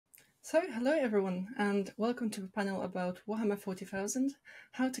So, hello everyone, and welcome to the panel about Warhammer 40,000,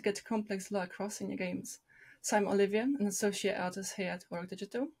 how to get complex lore across in your games. So I'm Oliwia, an associate artist here at Auroch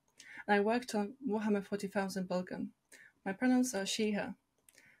Digital, and I worked on Warhammer 40,000 Boltgun. My pronouns are she, her.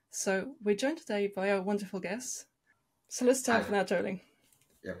 So we're joined today by our wonderful guests. So let's start with Antoly.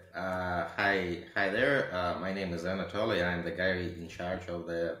 Yep. Hi there. My name is Antoly. I'm the guy in charge of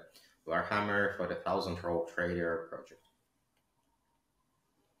the Warhammer 40,000 Rogue Trader project.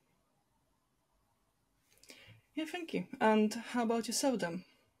 Yeah, thank you. And how about yourself, Dom?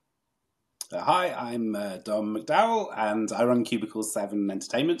 Hi, I'm Dom McDowall, and I run Cubicle 7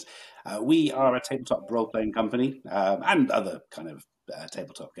 Entertainment. We are a tabletop role-playing company and other kind of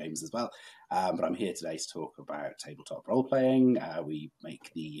tabletop games as well. But I'm here today to talk about tabletop role-playing. We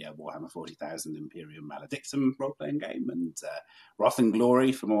make the Warhammer 40,000 Imperium Maledictum role-playing game, and Wrath and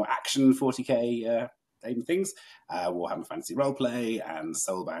Glory for more action 40k things, Warhammer Fantasy Roleplay, and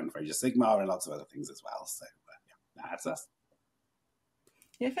Soulbound for Age of Sigmar, and lots of other things as well. So that's us.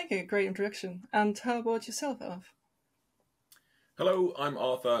 Yeah, thank you. Great introduction. And how about yourself, Arthur? Hello, I'm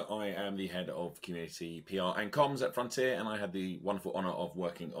Arthur. I am the head of community PR and comms at Frontier, and I had the wonderful honour of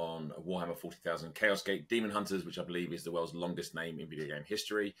working on Warhammer 40,000 Chaos Gate Daemonhunters, which I believe is the world's longest name in video game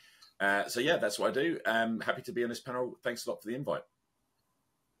history. So yeah, that's what I do. Happy to be on this panel. Thanks a lot for the invite.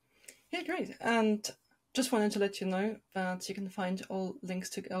 Yeah, great. And just wanted to let you know that you can find all links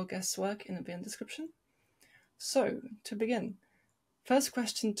to our guests' work in the video description. So, to begin, first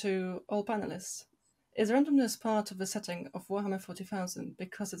question to all panelists. Is randomness part of the setting of Warhammer 40,000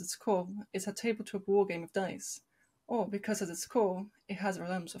 because at its core it's a tabletop wargame of dice, or because at its core it has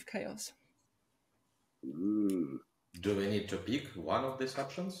realms of chaos? Do we need to pick one of these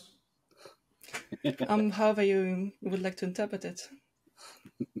options? However you would like to interpret it.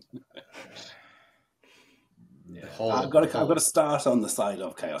 I've got to start on the side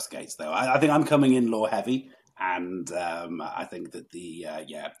of Chaos Gates, though. I think I'm coming in lore heavy. And I think that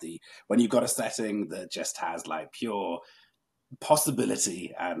when you've got a setting that just has like pure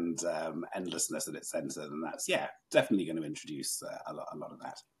possibility and endlessness at its center, then that's definitely going to introduce a lot of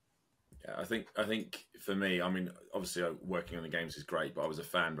that. Yeah, I think for me, I mean, obviously working on the games is great, but I was a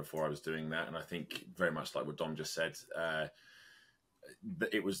fan before I was doing that, and I think very much like what Dom just said.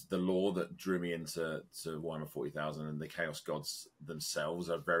 It was the lore that drew me into Warhammer 40,000, and the Chaos Gods themselves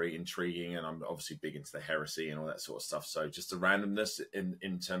are very intriguing, and I'm obviously big into the heresy and all that sort of stuff. So just the randomness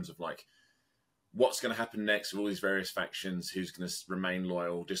in terms of like what's going to happen next with all these various factions, who's going to remain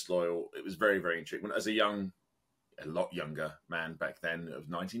loyal, disloyal. It was very, very intriguing. As a lot younger man back then of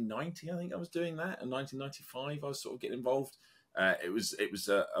 1990, I think I was doing that, and 1995 I was sort of getting involved. It was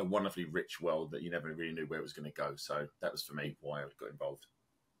a wonderfully rich world that you never really knew where it was going to go. So that was for me why I got involved.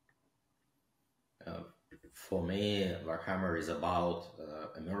 For me, Warhammer is about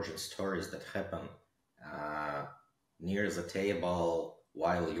emergent stories that happen near the table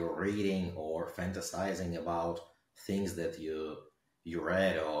while you're reading or fantasizing about things that you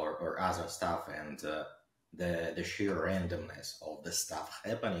read or other stuff, and the sheer randomness of the stuff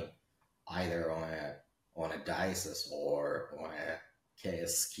happening either on a dice or on a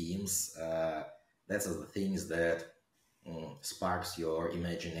chaos schemes. That's the things that sparks your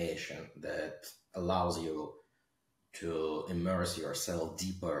imagination, that allows you to immerse yourself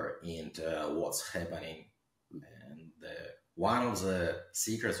deeper into what's happening. And one of the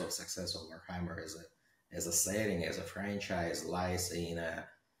secrets of success of Warhammer as a setting, as a franchise, lies in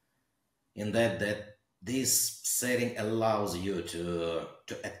that this setting allows you to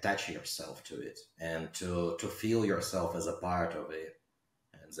attach yourself to it and to feel yourself as a part of it.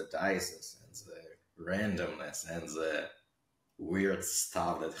 And the dice and the randomness and the weird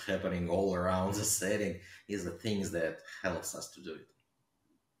stuff that's happening all around the setting is the things that helps us to do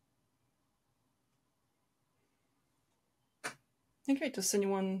it. Okay, does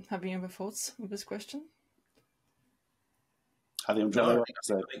anyone have any other thoughts on this question? I think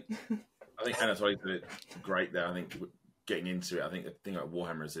Anatoly did it great there. I think getting into it, I think the thing about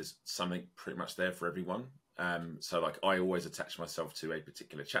Warhammer is there's something pretty much there for everyone. So like I always attach myself to a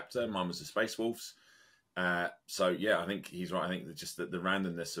particular chapter. Mine was the Space Wolves. So yeah, I think he's right. I think that just the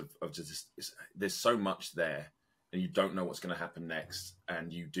randomness of just there's so much there, and you don't know what's going to happen next,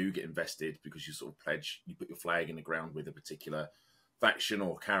 and you do get invested because you sort of pledge, you put your flag in the ground with a particular faction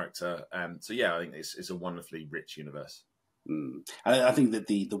or character. So yeah, I think it's a wonderfully rich universe. I think that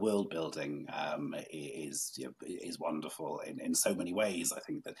the world building is wonderful in so many ways. I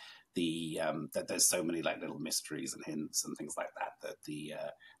think that that there's so many like little mysteries and hints and things like that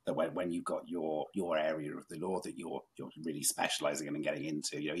that when you've got your area of the lore that you're really specializing in and getting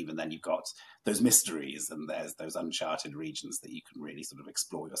into, even then you've got those mysteries and there's those uncharted regions that you can really sort of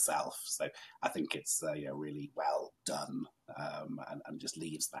explore yourself. So I think it's really well done, and just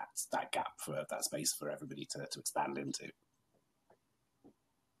leaves that gap for that space for everybody to expand into.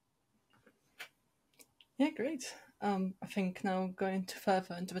 Yeah, great. I think now going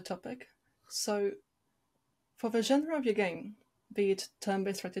further into the topic. So, for the genre of your game, be it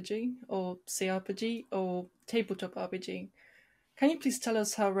turn-based strategy, or CRPG, or tabletop RPG, can you please tell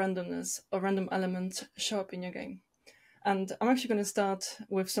us how randomness or random elements show up in your game? And I'm actually going to start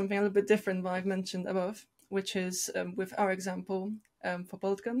with something a little bit different than I've mentioned above, which is with our example for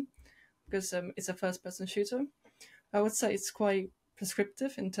Boltgun, because it's a first-person shooter. I would say it's quite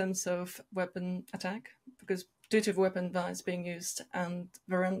prescriptive in terms of weapon attack, because due to the weapon that is being used and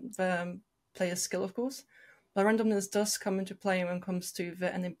the player's skill, of course, but randomness does come into play when it comes to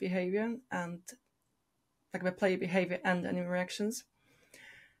the enemy behavior and like the player behavior and enemy reactions.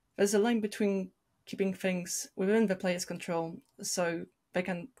 There's a line between keeping things within the player's control, so they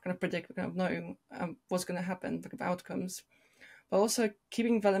can kind of predict, kind of know what's going to happen, the outcomes, but also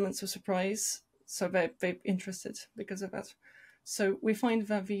keeping the elements of surprise, so they're interested because of that. So we find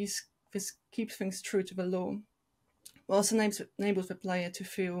that this keeps things true to the lore, but also enables the player to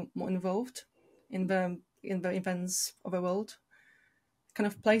feel more involved in the events of the world, kind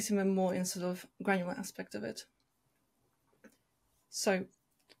of placing them more in sort of granular aspect of it. So,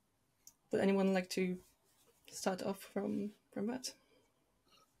 would anyone like to start off from that?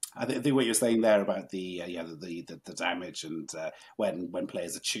 I think what you're saying there about the damage and when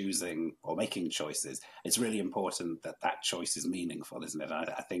players are choosing or making choices, it's really important that choice is meaningful, isn't it?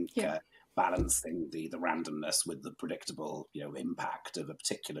 I think balancing the randomness with the predictable impact of a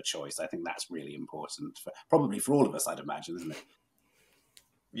particular choice, I think that's really important probably for all of us, I'd imagine, isn't it?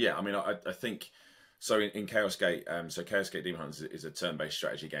 Yeah, I mean, I think so. In Chaos Gate, so Chaos Gate Daemonhunters is a turn-based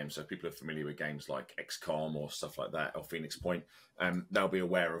strategy game. So if people are familiar with games like XCOM or stuff like that, or Phoenix Point, they'll be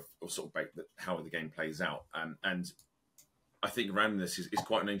aware of sort of how the game plays out. And I think randomness is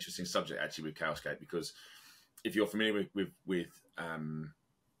quite an interesting subject actually with Chaos Gate, because if you're familiar with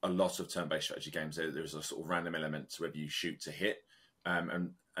a lot of turn-based strategy games, there's a sort of random element to whether you shoot to hit.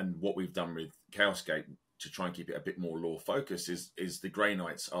 And what we've done with Chaos Gate to try and keep it a bit more lore focused is the Grey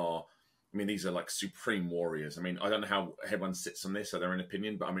Knights are, I mean, these are like supreme warriors. I mean, I don't know how everyone sits on this or their own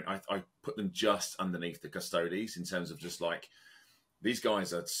opinion, but I mean, I put them just underneath the Custodes in terms of just like, these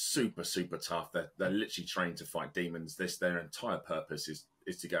guys are super, super tough. They're literally trained to fight demons. Their entire purpose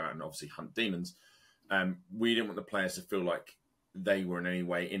is to go out and obviously hunt demons. We didn't want the players to feel like they were in any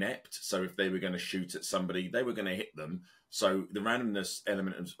way inept. So if they were going to shoot at somebody, they were going to hit them. So the randomness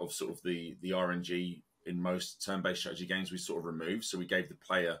element of sort of the RNG in most turn-based strategy games we sort of removed. So we gave the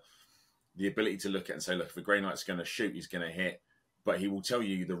player the ability to look at and say, look, if a Grey Knight's going to shoot, he's going to hit, but he will tell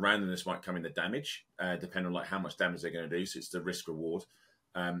you the randomness might come in the damage, depending on like how much damage they're going to do. So it's the risk reward.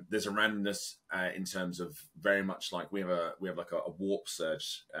 There's a randomness in terms of very much like we have like a warp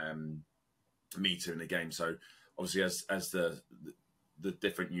surge meter in the game. So obviously as the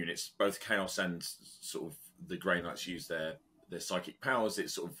different units, both Chaos and sort of the Grey Knights use their psychic powers,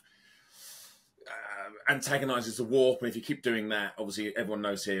 it sort of antagonizes the warp, and if you keep doing that, obviously everyone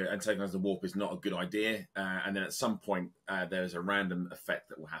knows here antagonizing the warp is not a good idea, and then at some point there's a random effect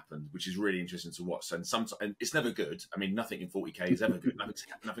that will happen, which is really interesting to watch. And it's never good. I mean, nothing in 40k is ever good.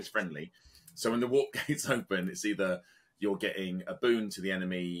 Nothing's friendly. So when the warp gates open, it's either you're getting a boon to the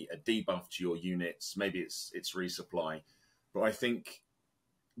enemy, a debuff to your units, maybe it's resupply. But I think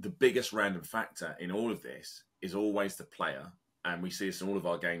the biggest random factor in all of this is always the player. And we see this in all of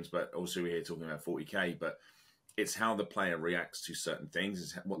our games, but also we're here talking about 40k, but it's how the player reacts to certain things,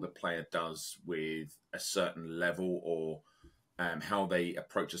 is what the player does with a certain level, or how they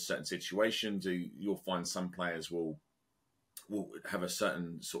approach a certain situation. You'll find some players will have a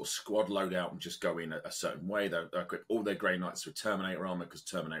certain sort of squad loadout and just go in a certain way. They'll equip all their Grey Knights with Terminator armor because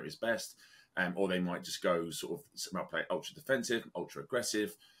Terminator is best, or they might just go sort of play ultra defensive, ultra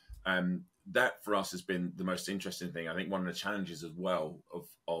aggressive. That for us has been the most interesting thing. I think one of the challenges as well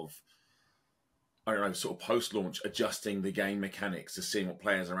of I don't know, sort of post-launch adjusting the game mechanics to seeing what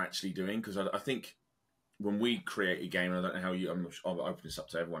players are actually doing. Because I think when we create a game, and I don't know how I'll open this up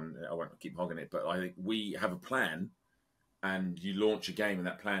to everyone, I won't keep hogging it, but I think we have a plan, and you launch a game and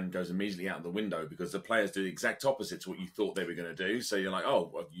that plan goes immediately out the window because the players do the exact opposite to what you thought they were going to do. So you're like,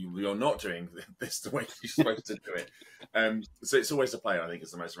 oh, well, you're not doing this the way you're supposed to do it. So it's always the player, I think, is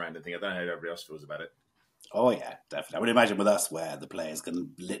the most random thing. I don't know how everybody else feels about it. Oh yeah, definitely. I would imagine with us where the players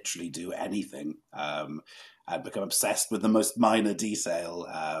can literally do anything and become obsessed with the most minor detail,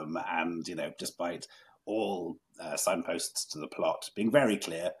 and despite all signposts to the plot being very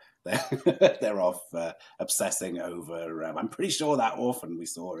clear, they're off obsessing over. I'm pretty sure that orphan we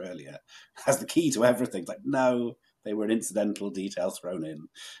saw earlier has the key to everything. It's like, no, they were an incidental detail thrown in.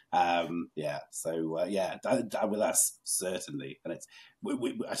 With us certainly, and it's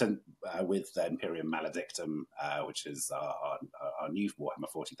I think with Imperium Maledictum, which is our new Warhammer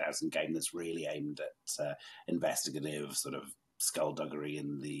 40,000 game that's really aimed at investigative sort of skullduggery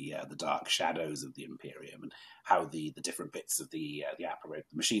in the dark shadows of the Imperium, and how the different bits of the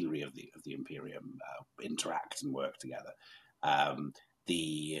machinery of the Imperium interact and work together.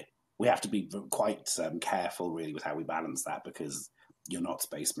 We have to be quite careful, really, with how we balance that, because you're not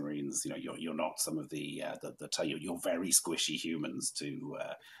Space Marines. You're not some of you're very squishy humans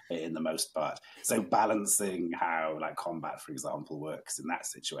in the most part. So balancing how combat, for example, works in that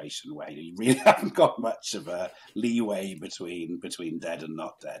situation where you really haven't got much of a leeway between dead and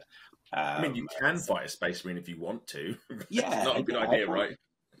not dead. I mean, you can fight a Space Marine if you want to. Yeah, it's not a good idea, right?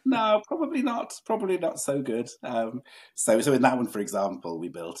 No, probably not. Probably not so good. So in that one, for example, we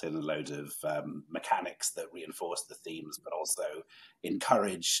built in a load of mechanics that reinforced the themes, but also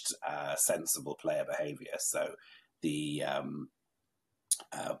encouraged sensible player behavior. So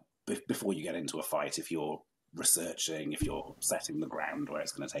before you get into a fight, if you're researching, if you're setting the ground where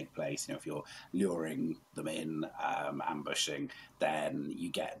it's going to take place, if you're luring them in, ambushing, then you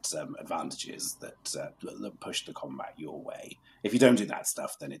get advantages that push the combat your way. If you don't do that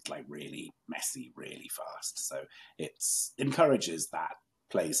stuff, then it's really messy, really fast. So it encourages that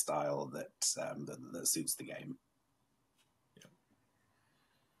play style that suits the game.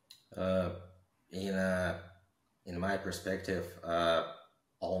 In my perspective,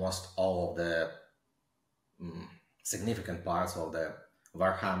 almost all of the significant parts of the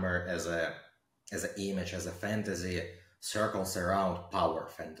Warhammer as an image, as a fantasy, circles around power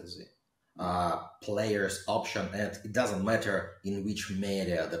fantasy. Player's option, and it doesn't matter in which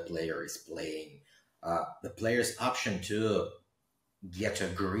media the player is playing, the player's option to get a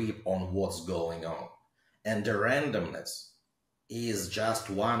grip on what's going on. And the randomness is just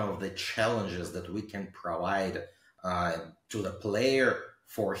one of the challenges that we can provide to the player,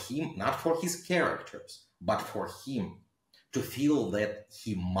 for him, not for his characters, but for him to feel that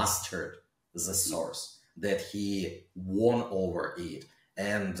he mastered the source, that he won over it.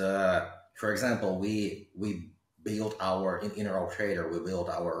 And for example, we built in Trader, we built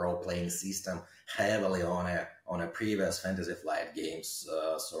our role-playing system heavily on a previous Fantasy Flight games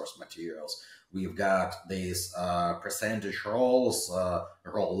source materials. We've got these percentage rolls,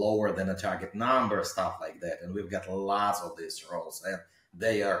 roll lower than a target number, stuff like that. And we've got lots of these rolls, and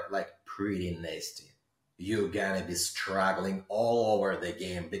they are pretty nasty. You're gonna be struggling all over the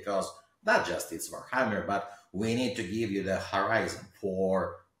game, because not just it's Warhammer, but we need to give you the horizon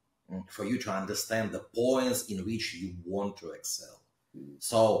for you to understand the points in which you want to excel.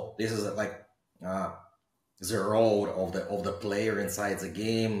 So this is the road of the player inside the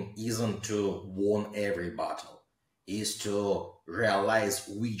game isn't to win every battle, is to realize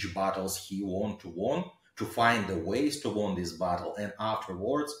which battles he wants to win, to find the ways to win this battle, and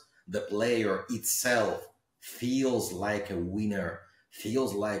afterwards the player itself feels like a winner,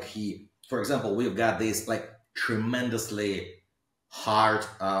 feels like for example, we've got this tremendously hard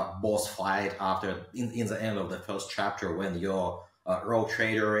boss fight in the end of the first chapter, when your Rogue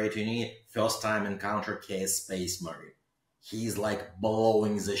Trader retinue first time encounter Case Space Marine. He's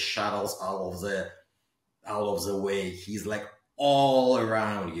blowing the shuttles out of the way. He's all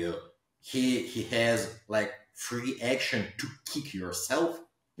around you. He has free action to kick yourself,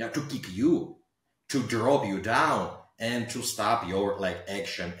 to kick you, to drop you down, and to stop your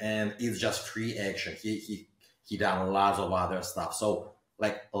action. And it's just free action. He done lots of other stuff. So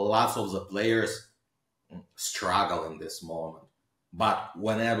lots of the players struggle in this moment. But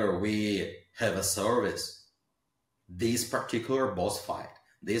whenever we have a service, this particular boss fight,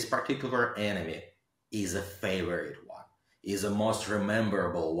 this particular enemy is a favorite one, is the most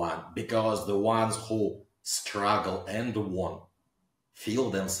memorable one, because the ones who struggle and won feel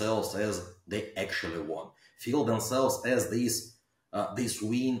themselves as they actually won, feel themselves as this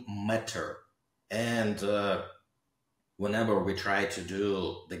win matter. And whenever we try to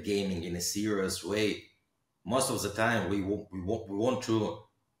do the gaming in a serious way, most of the time we want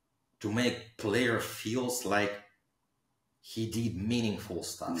to make player feels like he did meaningful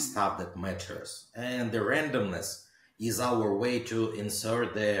stuff that matters. And the randomness is our way to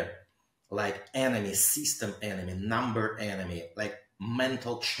insert the enemy, system enemy, number enemy,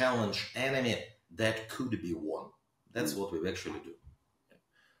 mental challenge enemy that could be won. That's what we actually do.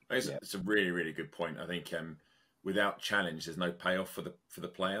 It's a really, really good point. I think without challenge, there's no payoff for the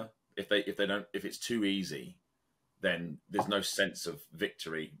player. If it's too easy, then there's no sense of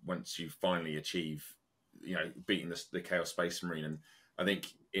victory once you finally achieve, beating the Chaos Space Marine. And I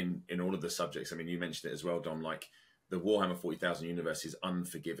think in all of the subjects, I mean, you mentioned it as well, Dom, like the Warhammer 40,000 universe is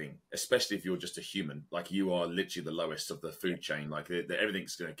unforgiving, especially if you're just a human. Like, you are literally the lowest of the food chain. Like,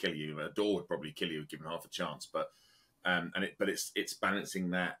 everything's going to kill you. A door would probably kill you given half a chance. But it's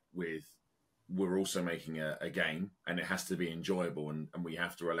balancing that with, we're also making a game, and it has to be enjoyable, and we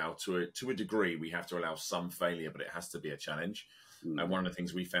have to allow, to a degree, we have to allow some failure, but it has to be a challenge. And one of the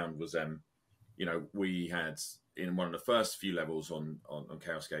things we found was, we had, in one of the first few levels on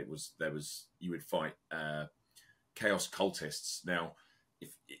Chaos Gate, you would fight Chaos cultists. Now,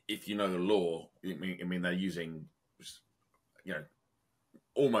 if you know the lore, I mean they're using,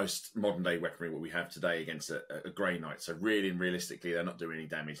 almost modern day weaponry what we have today against a Grey Knight. So really and realistically, they're not doing any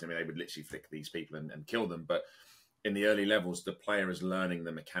damage. I mean, they would literally flick these people and kill them. But in the early levels, the player is learning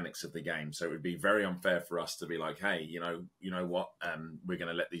the mechanics of the game. So it would be very unfair for us to be like, hey, you know what, we're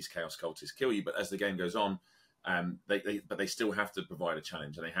going to let these Chaos cultists kill you. But as the game goes on, they still have to provide a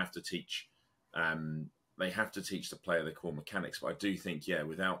challenge, and they have to teach the player the core mechanics. But I do think,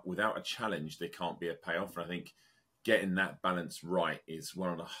 without a challenge, there can't be a payoff. And I think getting that balance right is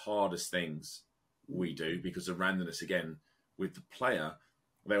one of the hardest things we do, because of randomness. Again, with the player,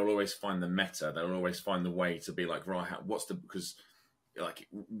 they'll always find the meta. They'll always find the way to be like, right, because like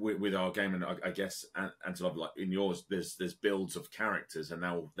with our game, and I guess Antoly, like in yours, there's builds of characters, and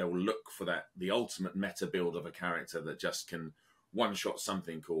they'll look for the ultimate meta build of a character that just can one shot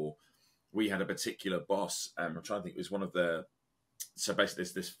something. Or we had a particular boss. I'm trying to think. It was one of so basically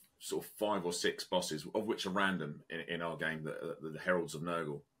there's this sort of 5 or 6 bosses, of which are random in our game, the Heralds of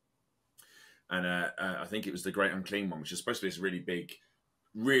Nurgle. And I think it was the Great Unclean one, which is supposed to be this really big,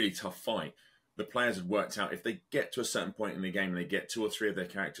 really tough fight. The players had worked out, if they get to a certain point in the game and they get 2 or 3 of their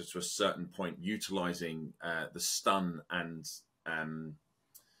characters to a certain point, utilizing the stun and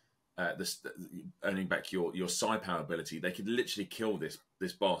earning back your side power ability, they could literally kill this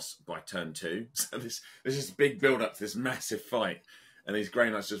boss by turn 2. So there's this big build up to this massive fight. And these Grey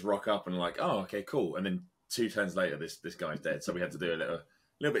Knights just rock up and are like, oh, okay, cool. And then 2 turns later, this guy's dead. So we had to do a little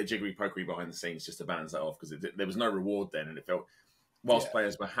bit of jiggery-pokery behind the scenes just to balance that off, because there was no reward then. And it felt, whilst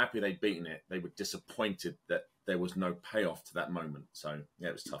players were happy they'd beaten it, they were disappointed that there was no payoff to that moment. So,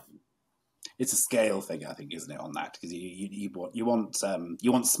 it was tough. It's a scale thing, I think, isn't it, on that? Because you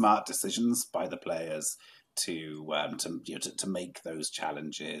want smart decisions by the players to make those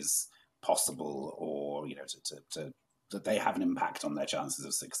challenges possible, or that they have an impact on their chances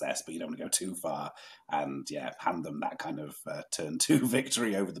of success, but you don't want to go too far and hand them that kind of turn 2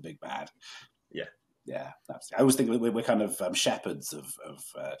 victory over the big bad. I always think we're kind of shepherds of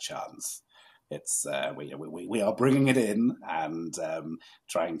chance. It's we are bringing it in and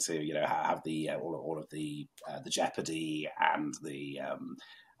trying to have the all of the jeopardy and the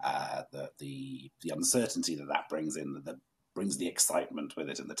uncertainty that brings in, that brings the excitement with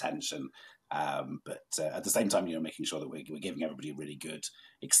it and the tension. But at the same time, making sure that we're giving everybody a really good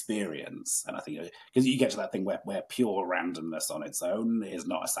experience. And I think because you get to that thing where pure randomness on its own is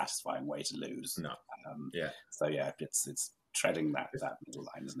not a satisfying way to lose. No. So it's treading that middle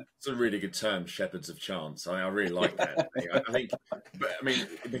line, isn't it? It's a really good term, shepherds of chance. I really like that. I think, but I mean,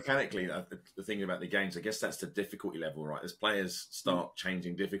 mechanically, the thing about the games, I guess that's the difficulty level, right? As players start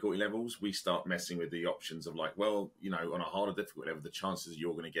changing difficulty levels, we start messing with the options of like, well, on a harder difficulty level, the chances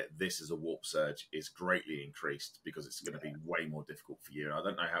you're going to get this as a warp surge is greatly increased, because it's going to be way more difficult for you. I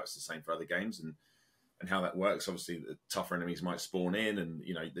don't know how it's the same for other games and how that works. Obviously, the tougher enemies might spawn in, and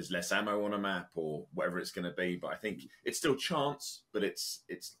there's less ammo on a map or whatever it's going to be. But I think it's still chance, but it's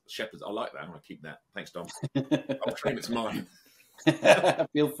shepherds. I like that. I want to keep that. Thanks, Dom. I'll claim it's mine.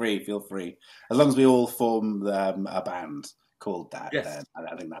 Feel free. As long as we all form a band called that, then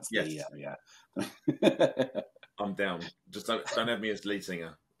I think that's the I'm down. Just don't have me as lead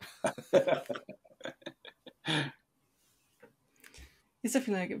singer. It's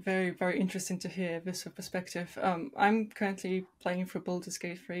definitely very, very interesting to hear this perspective. I'm currently playing through Baldur's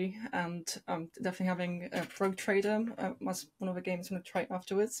Gate 3, and definitely having a Rogue Trader as one of the games I'm going to try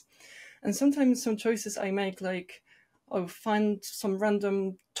afterwards. And sometimes some choices I make, like find some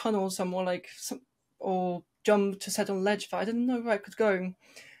random tunnel somewhere, or jump to set on ledge that I didn't know where I could go.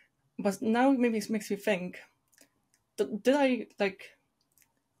 But now maybe it makes me think, did I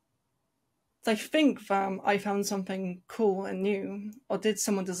think that I found something cool and new, or did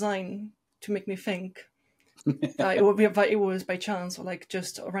someone design to make me think that it was by chance, or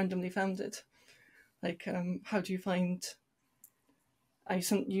just randomly found it? Like, how do you find?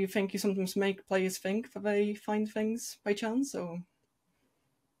 You think you sometimes make players think that they find things by chance, or?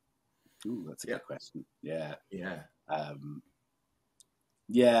 Ooh, that's a good question. Yeah.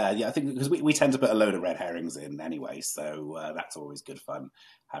 I think because we tend to put a load of red herrings in anyway, so that's always good fun,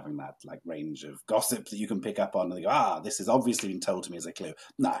 having that like range of gossip that you can pick up on and go, this has obviously been told to me as a clue.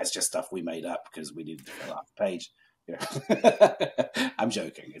 Nah, it's just stuff we made up because we needed to fill out the page. Yeah. I'm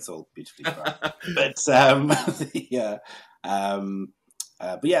joking. It's all beautifully fun. But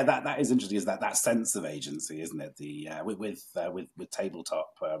yeah, that is interesting. Is that sense of agency, isn't it? The with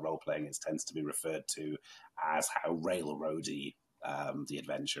tabletop role playing, it tends to be referred to as how railroady the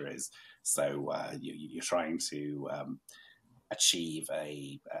adventure is. So you're trying to achieve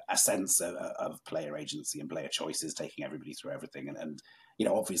a sense of player agency and player choices, taking everybody through everything. And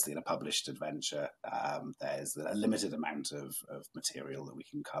obviously in a published adventure, there's a limited amount of material that we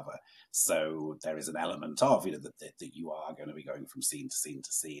can cover. So there is an element of that you are going to be going from scene to scene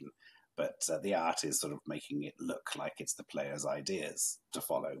to scene. But the art is sort of making it look like it's the player's ideas to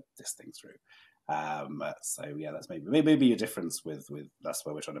follow this thing through. That's maybe a difference with that's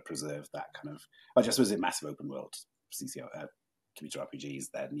where we're trying to preserve that kind of. I just was in massive open world CCR computer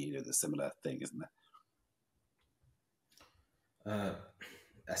RPGs. Then the similar thing, isn't there?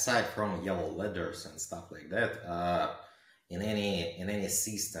 Aside from yellow letters and stuff like that, in any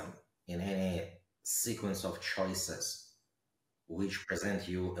system, in any sequence of choices, which present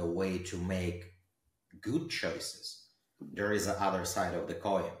you a way to make good choices, there is the other side of the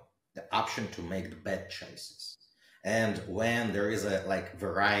coin. The option to make the bad choices. And when there is a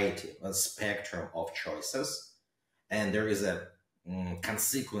variety, a spectrum of choices, and there is a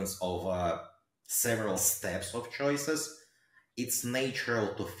consequence of several steps of choices, it's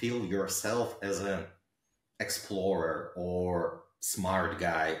natural to feel yourself as an explorer or smart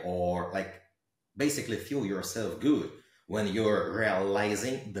guy, or basically feel yourself good when you're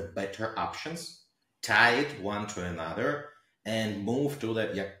realizing the better options, tie it one to another, and move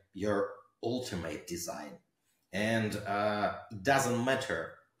to your ultimate design. And it doesn't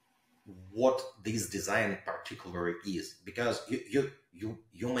matter what this design particularly is, because you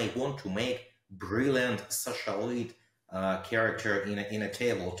may want to make brilliant social lead character in a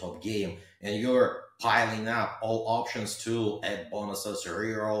tabletop game, and you're piling up all options to add bonuses,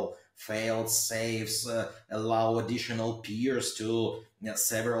 reroll, failed saves, allow additional peers to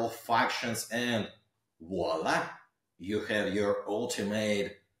several factions, and voila, you have your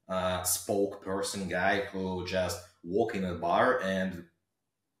ultimate spokesperson guy who just walk in a bar and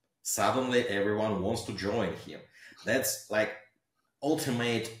suddenly everyone wants to join him. That's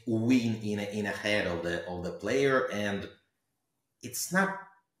ultimate win in a head of the player. And it's not,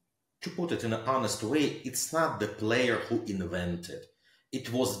 to put it in an honest way, it's not the player who invented.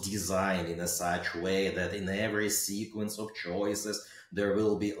 It was designed in a such way that in every sequence of choices there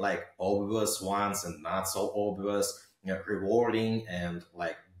will be obvious ones and not so obvious, rewarding and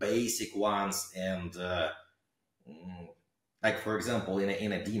basic ones, and for example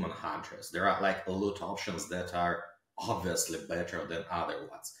in a Daemonhunters there are loot options that are obviously better than other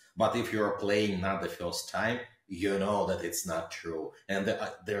ones, but if you're playing not the first time, you know that it's not true, and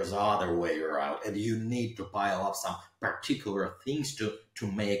there's other way around, and you need to pile up some particular things to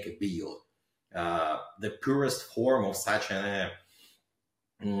make a build. The purest form of such an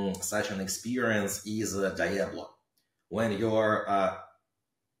experience is Diablo. When you're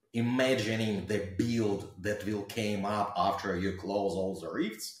imagining the build that will came up after you close all the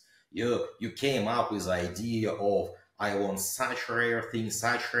rifts, you came up with the idea of, I want such rare things,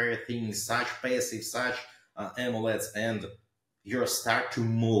 such passive, such amulets, and you start to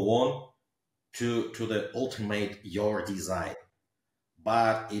move on to the ultimate your design.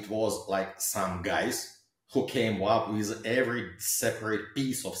 But it was some guys who came up with every separate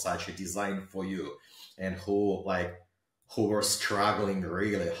piece of such a design for you, and who were struggling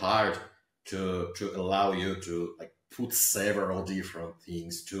really hard to allow you to put several different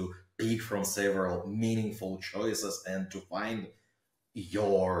things, to pick from several meaningful choices, and to find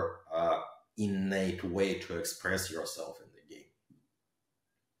your innate way to express yourself in the game.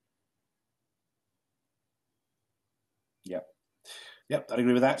 Yep, I'd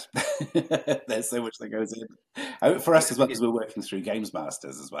agree with that. There's so much that goes in. For us as well, because we're working through Games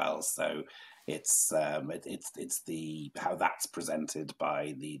Masters as well, so it's the how that's presented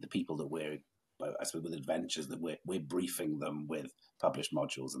by the people that we're, I suppose, with adventures that we're briefing them with published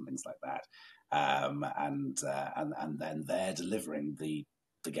modules and things like that, and then they're delivering the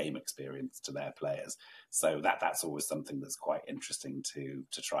game experience to their players. So that's always something that's quite interesting to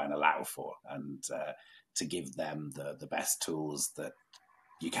try and allow for, and to give them the best tools that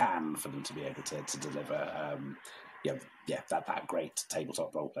you can for them to be able to deliver that great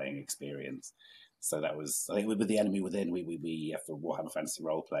tabletop role playing experience. So that was, I think, with the Enemy Within, we for Warhammer Fantasy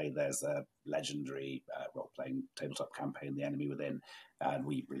Roleplay, there's a legendary role-playing tabletop campaign, The Enemy Within, and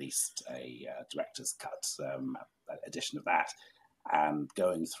we released a director's cut edition of that. And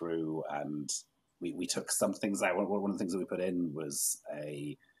going through, and we took some things out. One of the things that we put in was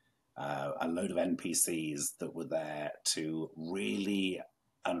a load of NPCs that were there to really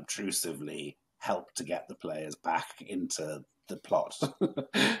unobtrusively help to get the players back into the plot.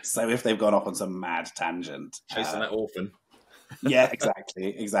 So if they've gone off on some mad tangent, chasing that orphan. Yeah,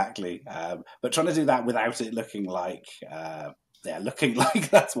 exactly. But trying to do that without it looking like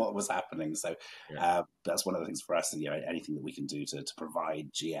that's what was happening. So that's one of the things for us. Anything that we can do to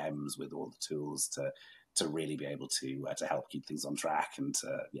provide GMs with all the tools to really be able to help keep things on track and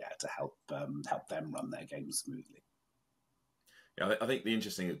to help them run their games smoothly. Yeah, I think the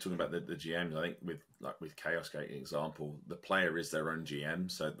interesting thing, talking about the GMs, I think with Chaos Gate example, the player is their own GM,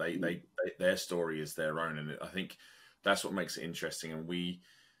 so their story is their own, and I think that's what makes it interesting. And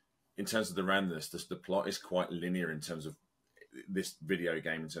in terms of the randomness, the plot is quite linear in terms of this video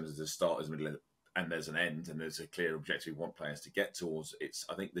game, in terms of the start, there's a middle, and there's an end, and there's a clear objective we want players to get towards.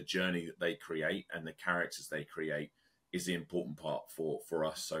 I think the journey that they create and the characters they create is the important part for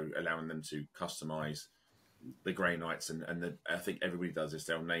us. So allowing them to customize the Grey Knights, and I think everybody does this.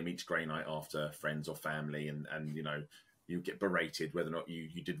 They'll name each Grey Knight after friends or family, and you get berated whether or not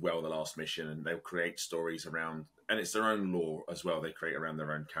you did well the last mission, and they'll create stories around, and it's their own lore as well. They create around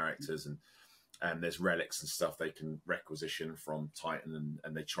their own characters, and there's relics and stuff they can requisition from Titan,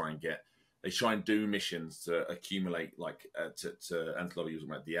 and they try and do missions to accumulate, like to Antoly was talking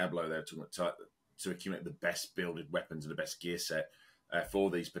about Diablo. They're talking about to accumulate the best builded weapons and the best gear set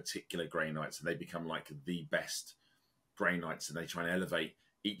for these particular Grey Knights, and they become like the best Grey Knights, and they try and elevate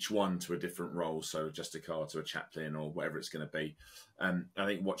each one to a different role, so just a card to a chaplain or whatever it's going to be. I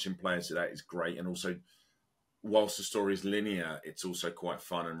think watching players do that is great, and also whilst the story is linear, it's also quite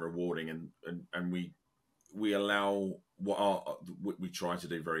fun and rewarding, and we allow what we try to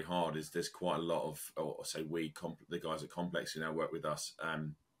do very hard is there's quite a lot of, or say the guys at Complex who now work with us.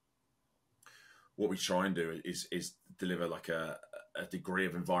 What we try and do is deliver like a degree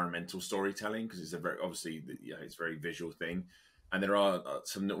of environmental storytelling, because it's it's a very visual thing, and there are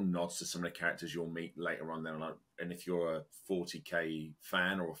some little nods to some of the characters you'll meet later on. And if you're a 40k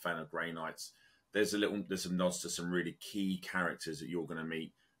fan or a fan of Grey Knights, there's some nods to some really key characters that you're going to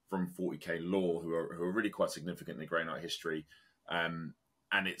meet from 40k lore who are really quite significant in the Grey Knight history, and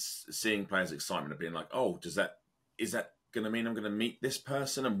it's seeing players' excitement of being like, oh, is that going to mean I'm going to meet this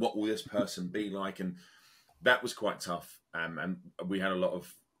person, and what will this person be like? And that was quite tough, and we had a lot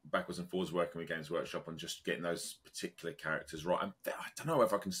of backwards and forwards working with Games Workshop on just getting those particular characters right. And I don't know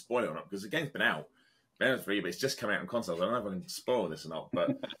if I can spoil it or not, because the game's been out for free, but it's just come out on consoles. I don't know if I can spoil this or not,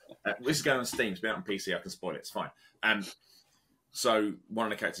 but this is going on Steam. It's been out on PC. I can spoil it. It's fine. So one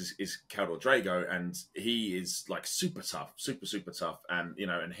of the characters is Caldor Drago, and he is like super tough, super tough. And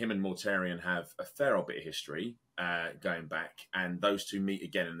and him and Mortarion have a fair old bit of history going back, and those two meet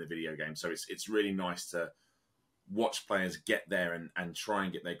again in the video game. So it's really nice to watch players get there and try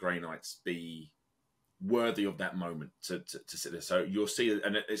and get their Grey Knights be worthy of that moment to sit there. So you'll see,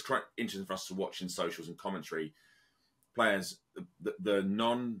 and it's quite interesting for us to watch in socials and commentary, players, the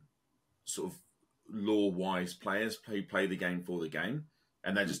non sort of lore-wise players who play the game for the game,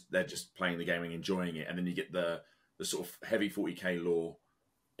 and they're just playing the game and enjoying it. And then you get the sort of heavy 40k lore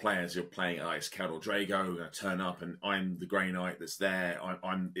players who are playing it like it's Caldor Drago, we're going to turn up, and I'm the Grey Knight that's there.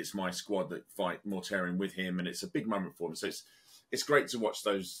 It's my squad that fight Mortarion with him, and it's a big moment for them. So it's great to watch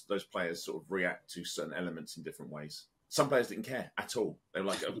those players sort of react to certain elements in different ways. Some players didn't care at all. They were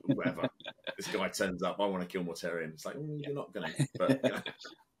like, oh, whatever. This guy turns up, I want to kill Mortarion. It's like, you're not going to. But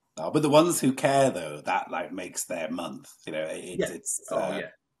but the ones who care, though, that like makes their month. It's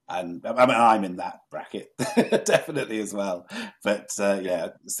and I mean, I'm in that bracket definitely as well. But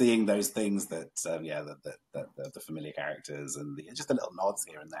seeing those things that the familiar characters and just the little nods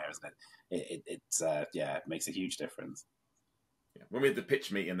here and there, isn't it? It makes a huge difference. Yeah. When we had the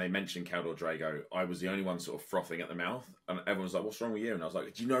pitch meeting, they mentioned Caldor Drago. I was the only one sort of frothing at the mouth, and everyone was like, "What's wrong with you?" And I was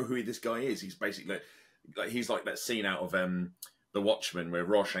like, "Do you know who this guy is? He's basically he's like that scene out of The Watchmen where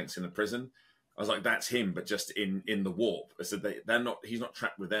Rorschach's in the prison." I was like, "That's him, but just in the warp." I said, "They're not. He's not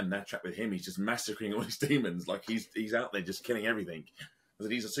trapped with them. They're trapped with him. He's just massacring all these demons. Like he's out there just killing everything." I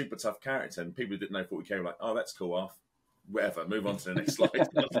said, "He's a super tough character." And people who didn't know 40k were like, "Oh, that's cool. Off, whatever. Move on to the next slide." I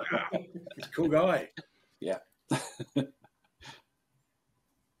was like, he's a cool guy. Yeah.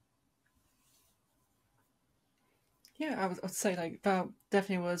 Yeah, I would say like that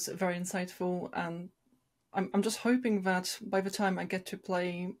definitely was very insightful, and I'm just hoping that by the time I get to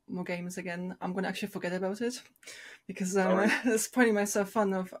play more games again, I'm going to actually forget about it, because it's pointing myself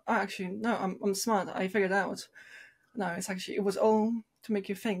fun of, oh, actually no, I'm smart, I figured out. No, it was all to make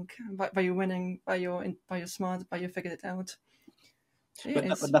you think by you winning, by your smart, by you figured it out. But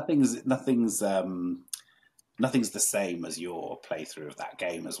nothing's the same as your playthrough of that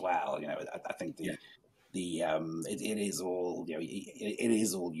game as well. You know, I think it is all, you know, it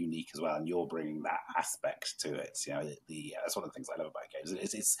is all unique as well, and you're bringing that aspect to it. You know, that's one of the things I love about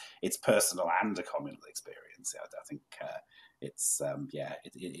games. It's personal and a communal experience. You know, I think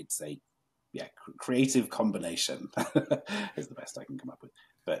it's a creative combination is the best I can come up with.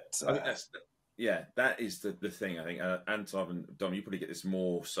 But I think that is the thing. I think Anton and Dom, you probably get this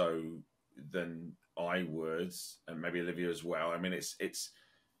more so than I would, and maybe Olivia as well. I mean,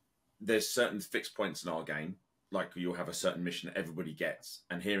 there's certain fixed points in our game, like you'll have a certain mission that everybody gets,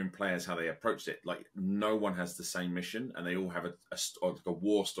 and hearing players how they approached it, like no one has the same mission, and they all have a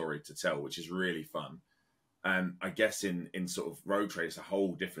war story to tell, which is really fun. And I guess in sort of Rogue Trade, it's a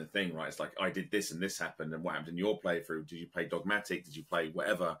whole different thing, right? It's like, I did this and this happened, and what happened in your playthrough? Did you play Dogmatic? Did you play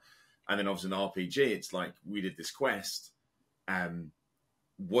whatever? And then obviously in RPG, it's like, we did this quest.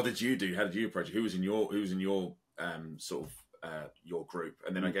 What did you do? How did you approach it? Who was in your sort of your group?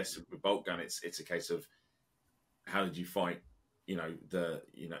 And then I guess with Boltgun, it's a case of, how did you fight? You know, the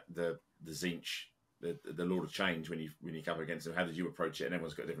Tzeentch, the Lord of Change, when you come against him. How did you approach it? And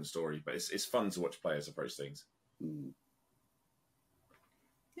everyone's got a different story, but it's fun to watch players approach things.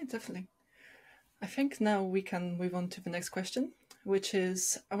 Yeah, definitely. I think now we can move on to the next question, which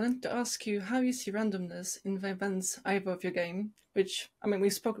is, I wanted to ask you how you see randomness in the events either of your game, which, I mean,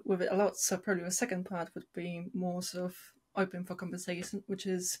 we spoke with it a lot, so probably the second part would be more sort of open for conversation, which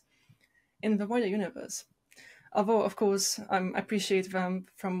is in the wider universe. Although, of course, I appreciate them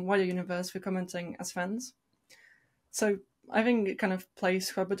from wider universe, we're commenting as fans. So I think it kind of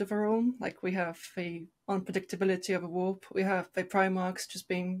plays quite a bit of a role. Like, we have the unpredictability of a warp, we have the Primarchs just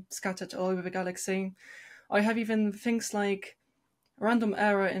being scattered all over the galaxy. I have even things like random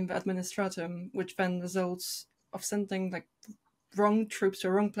error in the administratum, which then results of sending like wrong troops to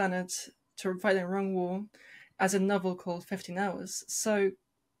a wrong planet to fight a wrong war, as a novel called 15 Hours. So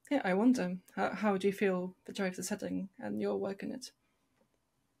yeah, I wonder, how do you feel that drives the setting and your work in it?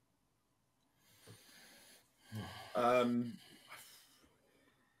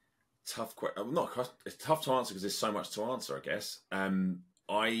 Tough question. It's tough to answer because there's so much to answer, I guess.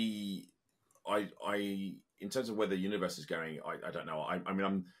 I in terms of where the universe is going, I don't know. I mean,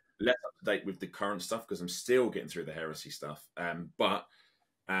 I'm less up to date with the current stuff because I'm still getting through the heresy stuff. But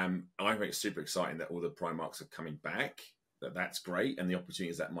I think it's super exciting that all the Primarchs are coming back. That's great, and the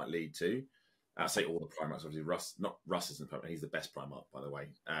opportunities that might lead to. I say all the Primarchs, obviously. Russ isn't Primarch. He's the best Primarch, by the way.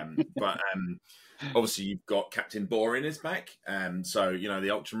 But obviously, you've got Captain Borin is back. So, you know, the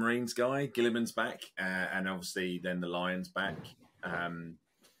Ultramarines guy, Gilliman's back. And obviously, then the Lion's back.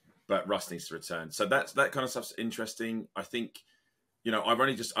 But Russ needs to return. So that kind of stuff's interesting. I think, you know, I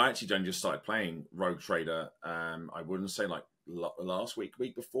actually only just started playing Rogue Trader. I wouldn't say like last week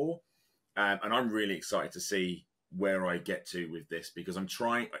before. And I'm really excited to see where I get to with this, because I'm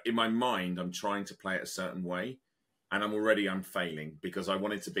trying to play it a certain way, and I'm failing because I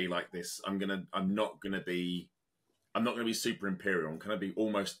want it to be like this. I'm not gonna be super imperial. I'm gonna be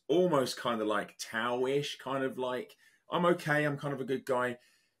almost kind of like Tau-ish, kind of like, I'm okay, I'm kind of a good guy.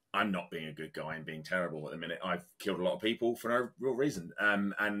 I'm not being a good guy and being terrible at the minute. I've killed a lot of people for no real reason.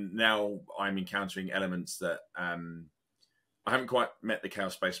 And now I'm encountering elements that I haven't quite met the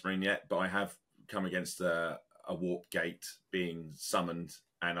Chaos Space Marine yet, but I have come against a warp gate being summoned,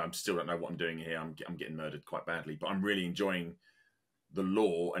 and I still don't know what I'm doing here. I'm getting murdered quite badly, but I'm really enjoying the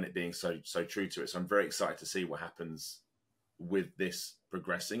lore and it being so true to it. So I'm very excited to see what happens with this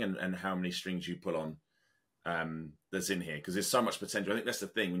progressing and how many strings you pull on that's in here, because there's so much potential. I think that's the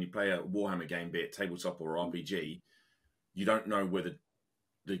thing when you play a Warhammer game, be it tabletop or RPG, you don't know where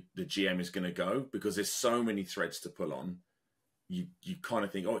the GM is going to go because there's so many threads to pull on. You kind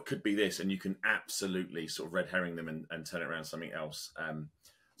of think, oh, it could be this, and you can absolutely sort of red herring them and turn it around something else.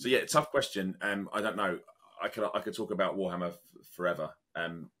 So yeah, tough question. I don't know. I could talk about Warhammer forever.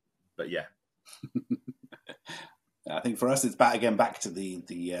 But yeah. I think for us, it's back to the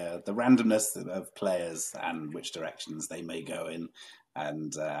randomness of players and which directions they may go in,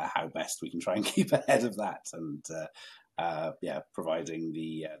 and how best we can try and keep ahead of that, and providing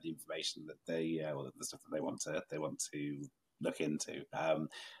the information that they or the stuff that they want to look into.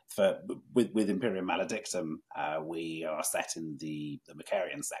 With Imperium Maledictum, we are set in the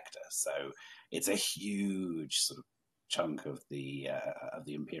Macarian sector, so it's a huge sort of chunk of the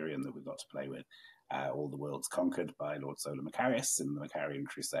Imperium that we've got to play with. All the worlds conquered by Lord Solar Macarius in the Macarian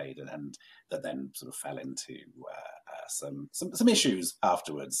Crusade, and that then sort of fell into some issues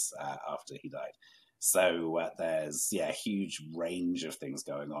afterwards after he died. So there's a huge range of things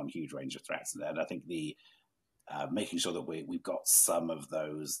going on, huge range of threats, and I think the making sure that we've got some of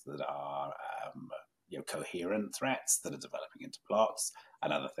those that are coherent threats that are developing into plots,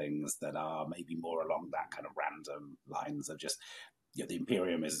 and other things that are maybe more along that kind of random lines of just the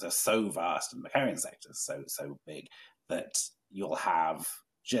Imperium is so vast and the Macarian sector is so big that you'll have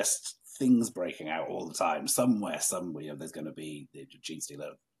just things breaking out all the time. Somewhere, there's going to be the Gene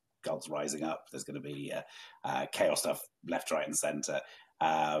Stealer cults rising up. There's going to be chaos stuff left, right, and centre.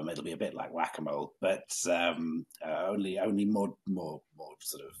 It'll be a bit like whack-a-mole, but only more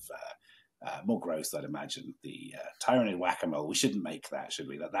sort of more gross, I'd imagine. The Tyranny whack-a-mole. We shouldn't make that, should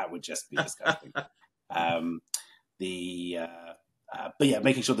we? That would just be disgusting. But yeah,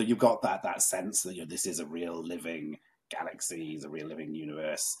 making sure that you've got that sense that this is a real living galaxy, is a real living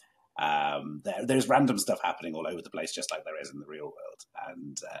universe. There's random stuff happening all over the place, just like there is in the real world.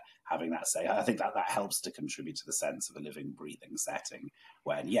 And having that I think that helps to contribute to the sense of a living, breathing setting.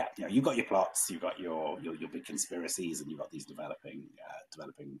 When you've got your plots, you've got your big conspiracies, and you've got these developing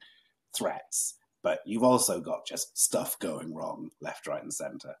threats, but you've also got just stuff going wrong left, right, and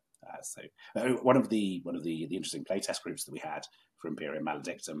centre. So one of the interesting playtest groups that we had for Imperium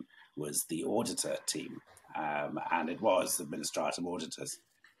Maledictum was the auditor team, and it was Administratum Auditors,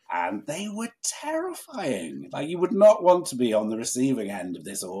 and they were terrifying. Like, you would not want to be on the receiving end of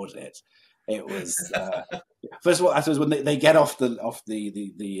this audit. It was first of all, I suppose when they get off the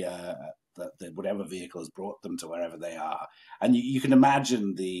whatever vehicle has brought them to wherever they are, and you can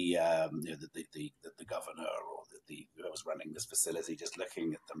imagine the governor or whoever's running this facility just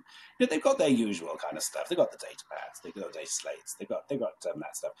looking at them. They've got their usual kind of stuff. They've got the data pads, they've got data slates, they've got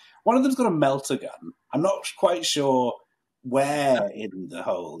that stuff. One of them's got a melter gun. I'm not quite sure where in the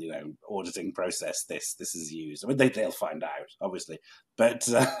whole auditing process this is used. I mean, they'll find out, obviously, but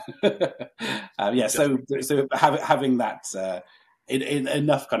so having that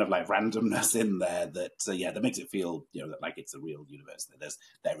enough kind of like randomness in there that makes it feel like it's a real universe.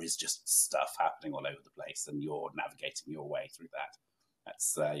 There is just stuff happening all over the place, and you're navigating your way through that.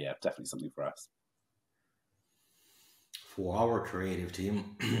 That's definitely something for us. For our creative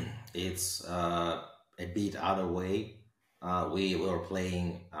team, it's a bit other way. We were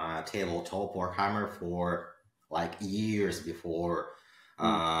playing tabletop Warhammer for like years before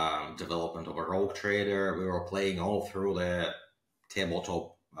development of a Rogue Trader. We were playing all through the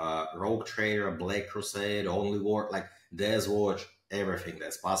tabletop Rogue Trader, Black Crusade, Only War, like Death Watch, everything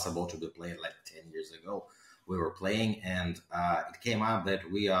that's possible to be played like 10 years ago. We were playing, and it came up that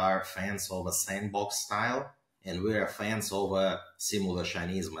we are fans of a sandbox style, and we are fans of a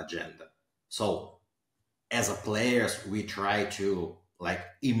simulationism agenda. So as a players, we try to like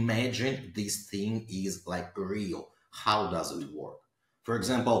imagine this thing is like real. How does it work? For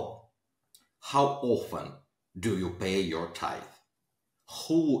example, how often do you pay your tithe?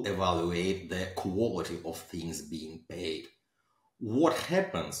 Who evaluate the quality of things being paid? What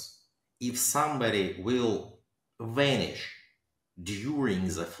happens if somebody will vanish during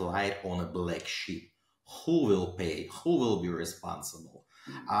the flight on a black ship? Who will pay? Who will be responsible?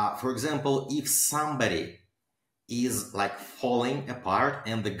 For example, if somebody is like falling apart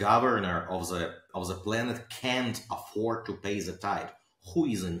and the governor of the planet can't afford to pay the tithe, who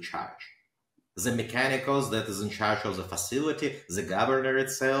is in charge? The mechanicals that is in charge of the facility, the governor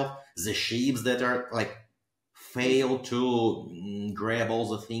itself, the ships that are like fail to grab all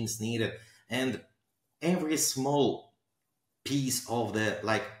the things needed, and every small piece of the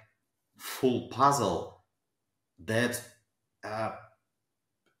like full puzzle that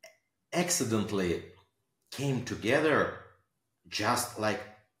accidentally came together, just like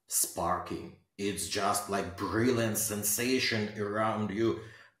sparking. It's just like brilliant sensation around you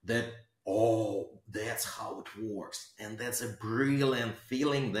that, oh, that's how it works. And that's a brilliant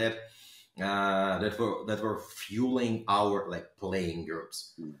feeling that were fueling our like playing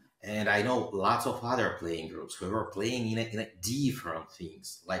groups. And I know lots of other playing groups who are playing in a different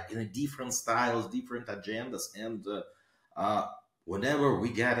things, like in a different styles, different agendas. And whenever we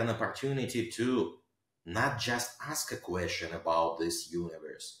get an opportunity to not just ask a question about this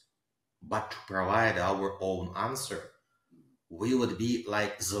universe, but to provide our own answer, we would be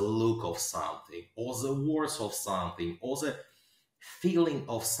like the look of something, or the words of something, or the feeling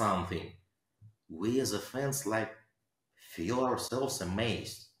of something. We as a fans like feel ourselves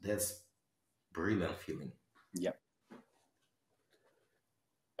amazed. That's brilliant feeling. Yep.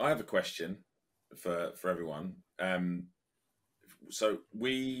 I have a question for everyone. So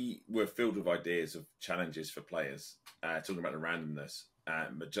we were filled with ideas of challenges for players, talking about the randomness,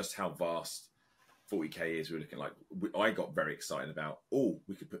 but just how vast 40k is. We were looking like, I got very excited about,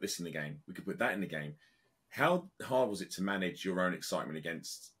 we could put this in the game, we could put that in the game. How hard was it to manage your own excitement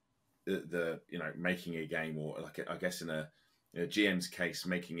against the making a game, or like I guess in a GM's case,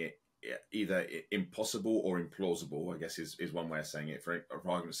 making it either impossible or implausible, I guess is one way of saying it. For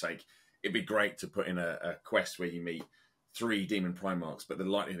argument's sake, it'd be great to put in a quest where you meet 3 demon primarchs, but the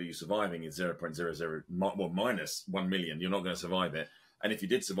likelihood of you surviving is 0.00, minus 1 million. You're not going to survive it. And if you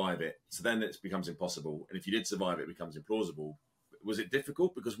did survive it, so then it becomes impossible. And if you did survive it, it becomes implausible. Was it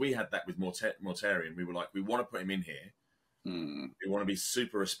difficult? Because we had that with Mortarion. We were like, we want to put him in here. We want to be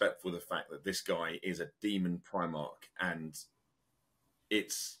super respectful of the fact that this guy is a demon primarch, and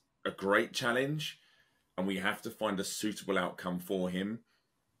it's a great challenge, and we have to find a suitable outcome for him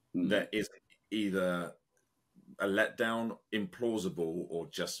that is either a letdown, implausible, or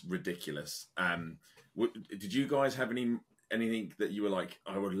just ridiculous. Did you guys have anything that you were like,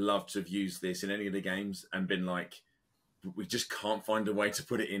 I would love to have used this in any of the games, and been like, we just can't find a way to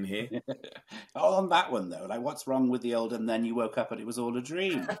put it in here? On that one though, like, what's wrong with the old "and then you woke up and it was all a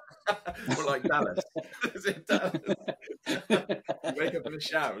dream"? Well, like Dallas. Is it Dallas? You wake up in a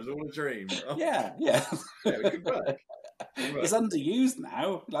shower, it was all a dream. Oh. Yeah, it could work. It's underused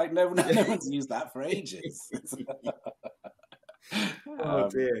now. Like no one's used that for ages. Oh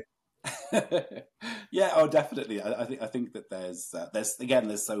dear. Yeah, definitely. I think that there's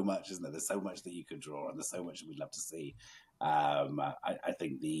so much, isn't there? There's so much that you could draw, and there's so much we'd love to see. I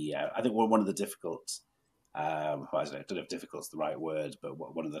think one of the difficult, I don't know if difficult's the right word, but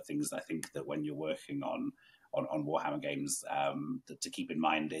one of the things I think that when you're working on Warhammer games, to keep in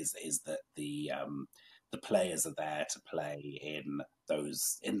mind is that the players are there to play in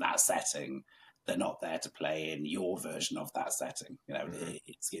that setting. They're not there to play in your version of that setting.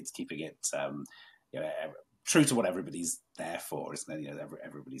 It's keeping it true to what everybody's there for, isn't it?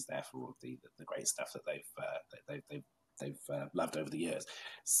 Everybody's there for all the great stuff that they've loved over the years.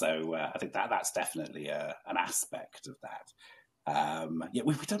 So I think that's definitely an aspect of that.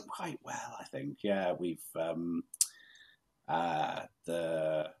 We've done quite well, I think. Yeah, we've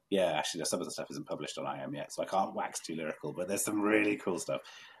actually some of the stuff isn't published on IM yet, so I can't wax too lyrical, but there's some really cool stuff.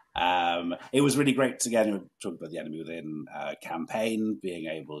 It was really great to talk about the Enemy Within campaign, being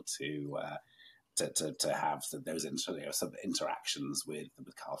able to have those some interactions with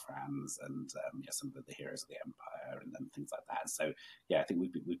Karl Franz and some of the heroes of the Empire and things like that. So I think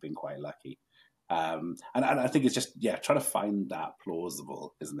we've been quite lucky. And I think it's just trying to find that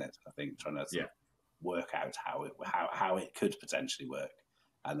plausible, isn't it? I think trying to sort of work out how it could potentially work,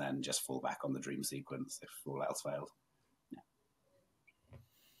 and then just fall back on the dream sequence if all else failed.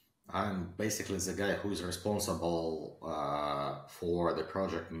 I'm basically the guy who is responsible for the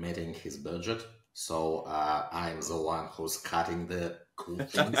project meeting his budget. So I'm the one who's cutting the cool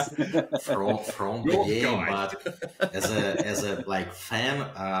things from the game. But as a like fan,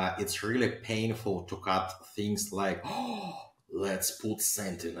 it's really painful to cut things like, let's put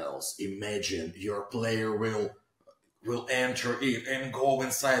sentinels. Imagine your player will enter it and go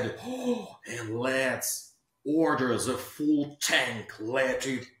inside it. And let's order the full tank. Let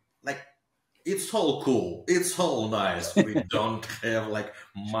it. Like, it's all cool. It's all nice. We don't have like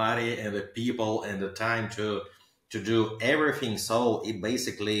money and the people and the time to do everything. So it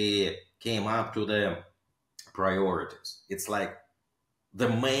basically came up to the priorities. It's like the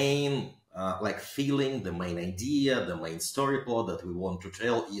main feeling, the main idea, the main story plot that we want to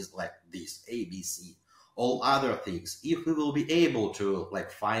tell is like this ABC. All other things, if we will be able to like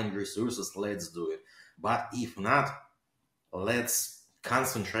find resources, let's do it. But if not, let's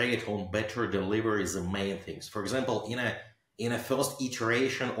concentrate on better delivery is the main things. For example, in a first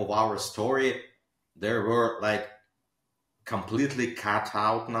iteration of our story, there were like completely cut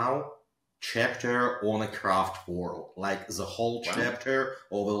out now chapter on a craft world, like the whole chapter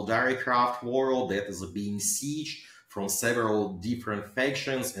of Eldari craft world that is being sieged from several different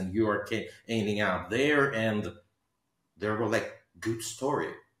factions, and you are ending up there, and there were like good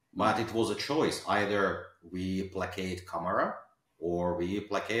story, but it was a choice: either we placate Camara or we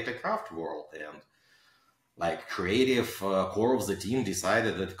placate a craft world. And like creative core of the team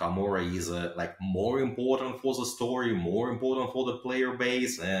decided that Camora is like more important for the story, more important for the player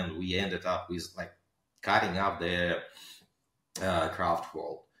base, and we ended up with like cutting up the craft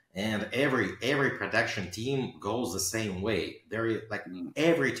world. And every production team goes the same way. There is like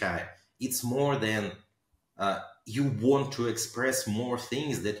every time it's more than you want to express more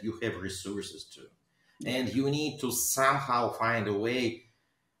things that you have resources to. And you need to somehow find a way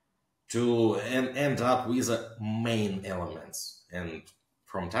to end up with main elements. And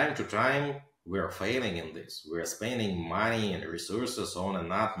from time to time, we're failing in this. We're spending money and resources on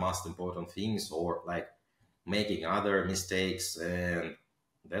not most important things, or like making other mistakes, and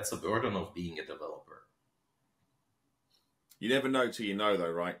that's a burden of being a developer. You never know till you know,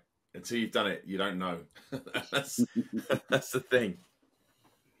 though, right? Until you've done it, you don't know. that's the thing.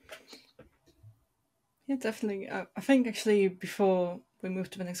 Yeah, definitely. I think actually before we move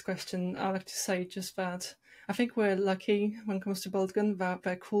to the next question, I'd like to say just that I think we're lucky when it comes to Boltgun. That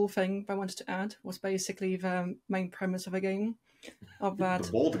the cool thing I wanted to add was basically the main premise of the game. Of that,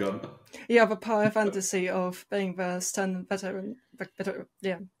 The Boltgun. Yeah, the power fantasy of being the stun veteran.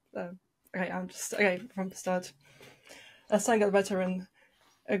 Okay from the start. A single veteran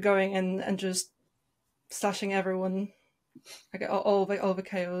going in and just slashing everyone. Okay, all the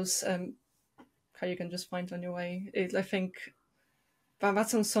chaos. How you can just find on your way. I think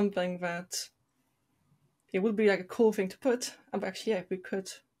that's on something that it would be like a cool thing to put. But actually, yeah, we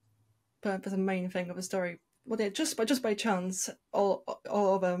could put as a main thing of the story. Well, yeah, just by chance, all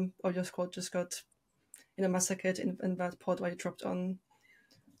of them or your squad just got massacred in that pod where you dropped on.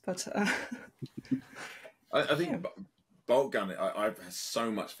 But I think Boltgun. I've had so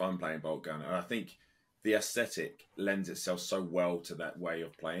much fun playing Boltgun, and I think the aesthetic lends itself so well to that way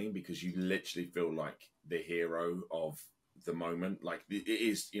of playing, because you literally feel like the hero of the moment. Like it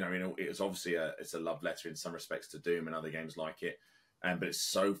is, it's obviously it's a love letter in some respects to Doom and other games like it, but it's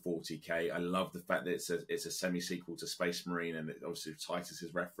so 40k. I love the fact that it's a semi-sequel to Space Marine, and obviously Titus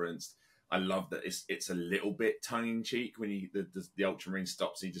is referenced. I love that it's a little bit tongue-in-cheek when the Ultramarine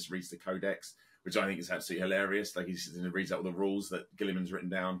stops and he just reads the codex, which I think is absolutely hilarious. Like he just reads out all the rules that Gilliman's written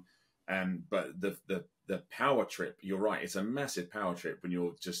down. But the power trip, you're right, it's a massive power trip when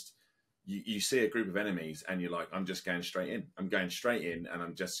you're just you see a group of enemies and you're like, I'm just going straight in. I'm going straight in and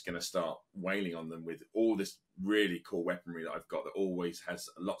I'm just going to start wailing on them with all this really cool weaponry that I've got that always has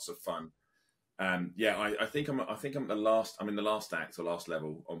lots of fun. I think I'm in the last act or last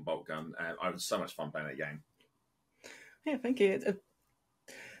level on Boltgun, and I had so much fun playing that game. Yeah, thank you.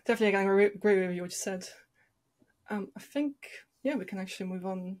 Definitely, I agree with you what you said. I think we can actually move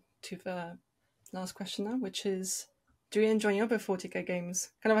on to the last question now, which is, do you enjoy other 40k games?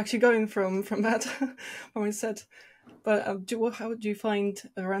 Kind of actually going from that when we said, but how do you find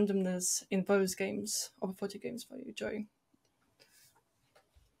the randomness in those games, other 40 games for you, Joey?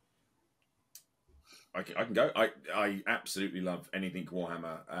 I can go. I absolutely love anything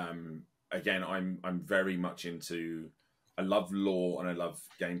Warhammer. Again, I'm very much into. I love lore and I love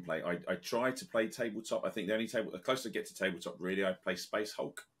gameplay. I try to play tabletop. I think the closer I get to tabletop, really, I play Space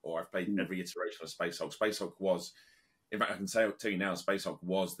Hulk, or I've played every iteration of Space Hulk. Space Hulk was, in fact, I can tell you now, Space Hulk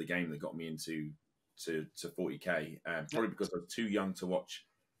was the game that got me into to 40k. Probably because I was too young to watch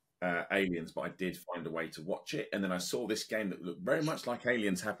Aliens, but I did find a way to watch it. And then I saw this game that looked very much like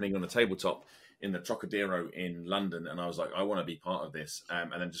Aliens happening on the tabletop in the Trocadero in London, and I was like, I want to be part of this,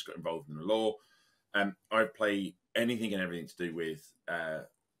 and then just got involved in the lore. I play anything and everything to do with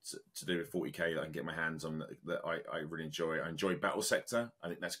 40k that I can get my hands on that I really enjoy. I enjoy Battle Sector. I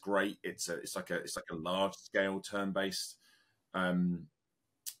think that's great. It's like a large scale turn based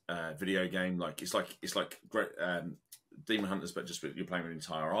video game. Like it's like great Daemonhunters, but just you're playing with an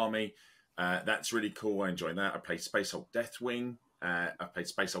entire army. That's really cool. I enjoy that. I played Space Hulk Deathwing. I played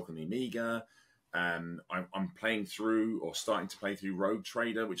Space Hulk on the Amiga. I'm playing through or starting to play through Rogue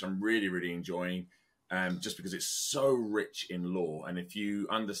Trader, which I'm really, really enjoying, just because it's so rich in lore. And if you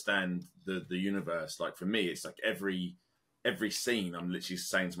understand the universe, like for me, it's like every scene, I'm literally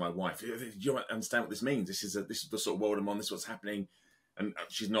saying to my wife, "Do you understand what this means? This is the sort of world I'm on. This is what's happening." And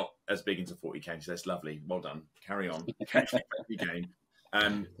she's not as big into 40k. She says, "Lovely, well done, carry on." Game.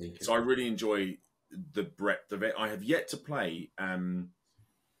 So I really enjoy the breadth of it. I have yet to play an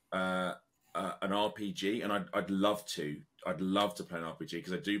RPG, and I'd love to play an RPG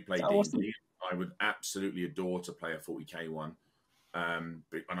because I do play D&D. Awesome. I would absolutely adore to play a 40k one, and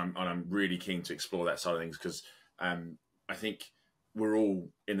I'm really keen to explore that side of things because I think we're all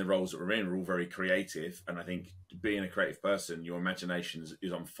in the roles that we're in. We're all very creative, and I think being a creative person, your imagination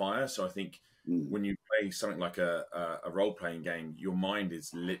is on fire. So I think when you play something like a role playing game, your mind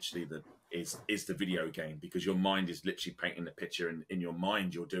is literally is the video game, because your mind is literally painting the picture, and in your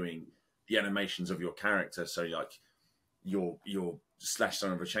mind you're doing the animations of your character. So like you're slashed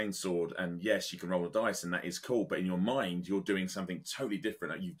someone with a chainsword, and yes, you can roll a dice, and that is cool. But in your mind, you're doing something totally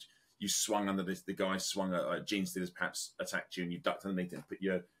different. Like you swung under this, the guy swung a Gene Stealers perhaps attacked you, and you ducked underneath it. But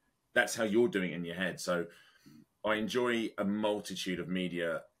that's how you're doing it in your head. So I enjoy a multitude of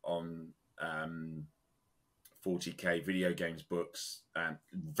media on 40k video games books, and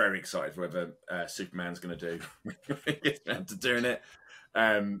very excited for whether Superman's going to do gets around to doing it.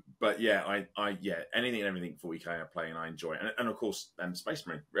 But yeah, I anything and everything 40k I play and I enjoy it, and of course Space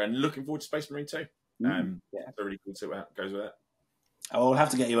Marine, and looking forward to Space Marine too. So really cool to see what goes with that. I'll have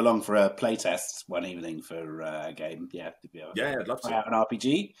to get you along for a playtest one evening for a game. Yeah, I'd love to try out an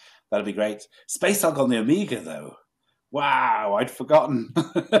RPG. That'd be great. Space Hulk on the Amiga, though. Wow, I'd forgotten.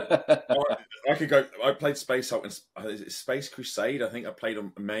 I could go. I played Space Hulk and Space Crusade. I think I played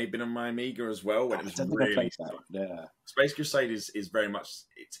on, may have been on my Amiga as well when it was really. Yeah, Space Crusade is very much.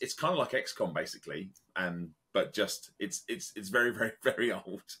 It's kind of like XCOM basically, but just it's very very very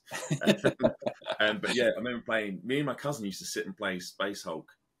old. But yeah, I remember playing. Me and my cousin used to sit and play Space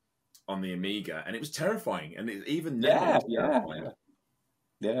Hulk on the Amiga, and it was terrifying. And even then,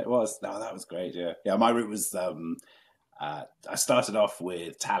 it was. No, that was great. Yeah. My route was. I started off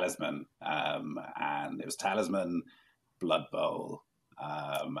with Talisman, and it was Talisman, Blood Bowl,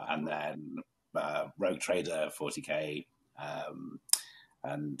 and then Rogue Trader, 40k,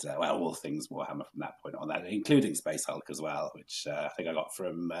 and all things Warhammer from that point on, that including Space Hulk as well, which I think I got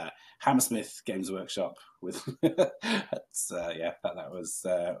from Hammersmith Games Workshop. With that was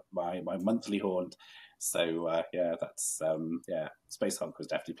my monthly haunt. So that's Space Hulk was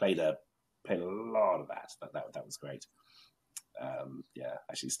definitely played a lot of that. That was great.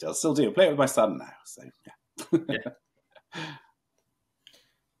 Actually still do play it with my son now, so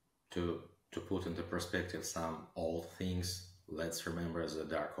to put into perspective some old things, let's remember the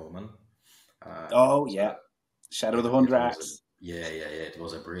Dark Omen. Shadow of the Horndrax. It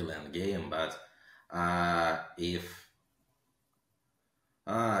was a brilliant game, but if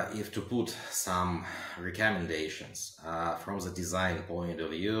to put some recommendations from the design point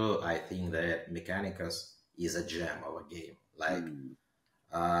of view, I think that Mechanicus is a gem of a game. Like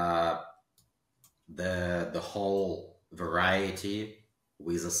the whole variety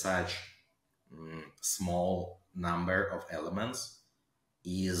with such small number of elements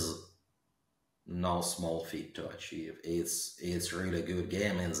is no small feat to achieve. It's really good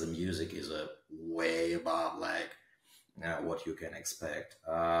game, and the music is way above what you can expect.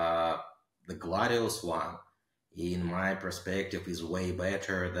 The Gladius one, in my perspective, is way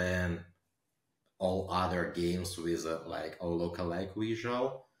better than all other games with a lookalike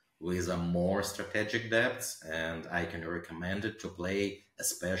visual, with a more strategic depths, and I can recommend it to play,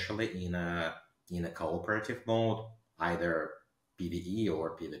 especially in a cooperative mode, either PvE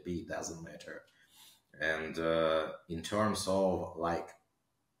or PvP, doesn't matter. And in terms of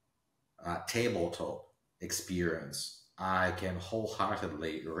tabletop experience, I can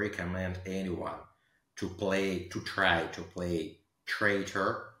wholeheartedly recommend anyone to try to play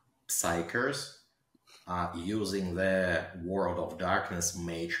Traitor Psychers using the World of Darkness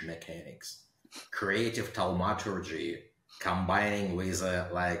mage mechanics. Creative thaumaturgy combining with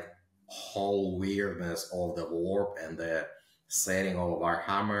whole weirdness of the warp and the setting of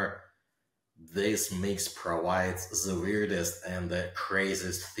Warhammer. This mix provides the weirdest and the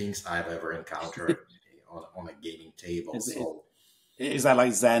craziest things I've ever encountered on a gaming table. Is that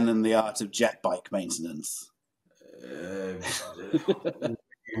like Zen and the Art of Jet Bike Maintenance?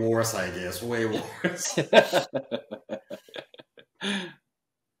 Worse, I guess. Way worse.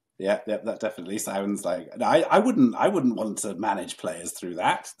 Yeah, that definitely sounds like. I wouldn't want to manage players through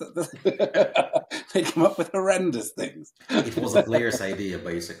that. They come up with horrendous things. It was a player's idea,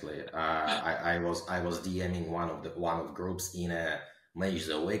 basically. I was DMing one of groups in a Mage's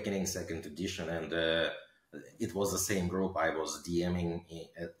Awakening 2nd edition, and it was the same group I was DMing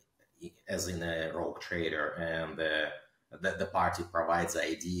as in a Rogue Trader, and the party provides the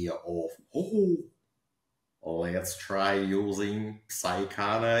idea of let's try using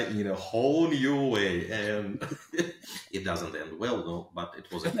Psychana in a whole new way, and it doesn't end well, no, but it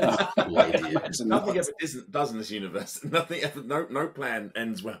was a cool idea. Nothing ever does in this universe. Nothing ever. No plan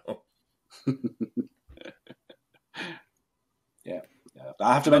ends well. Yeah.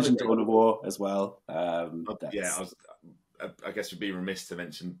 I have to mention Dawn of War as well. I guess we'd be remiss to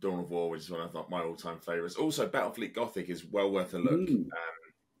mention Dawn of War, which is one of my all-time favourites. Also, Battlefleet Gothic is well worth a look.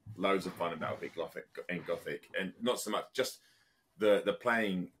 Loads of fun in Battlefleet Gothic, and not so much just the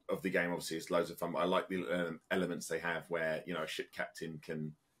playing of the game. Obviously, is loads of fun. But I like the elements they have, where a ship captain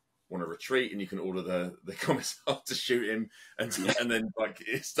can want to retreat, and you can order the commissar to shoot him, and then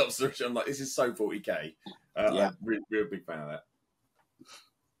it stops the retreat. I'm like, this is so 40k. I'm real big fan of that.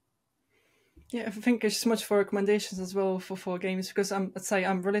 Yeah, I think it's just much for recommendations as well for games, because I'm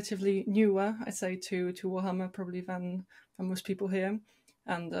relatively newer, to Warhammer probably than most people here,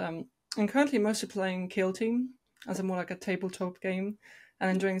 and I'm currently mostly playing Kill Team as a more like a tabletop game, and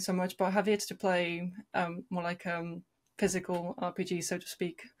enjoying so much, but have yet to play more like physical RPG, so to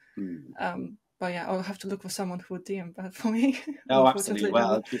speak. But yeah, I'll have to look for someone who would DM that for me. Oh, absolutely.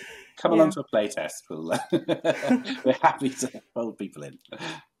 Well, come along to a playtest. We're happy to hold people in.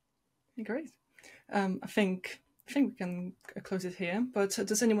 Great. I think we can close it here. But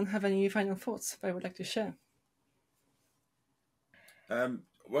does anyone have any final thoughts they would like to share?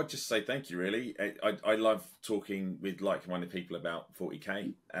 Well, just say thank you, really. I love talking with like-minded people about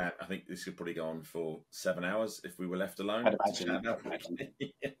 40k. I think this could probably go on for 7 hours if we were left alone. I'd imagine.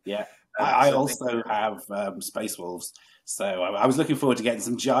 Yeah. I also have Space Wolves, so I was looking forward to getting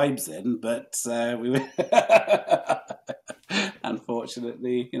some jibes in, but we were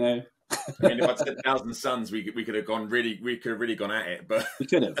unfortunately, you know. I mean, if I'd said 1,000 Suns, we could have gone really, we could have really gone at it, but we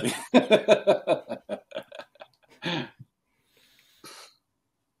could have.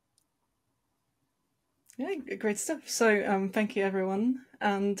 Yeah, great stuff. So thank you, everyone.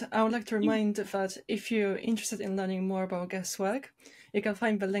 And I would like to remind that if you're interested in learning more about guest work, you can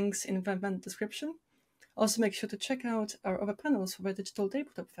find the links in the event description. Also, make sure to check out our other panels for the Digital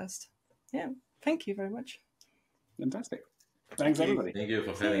Tabletop Fest. Yeah, thank you very much. Fantastic. Thanks, everybody. Thank you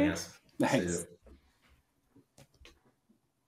for having us. Thanks.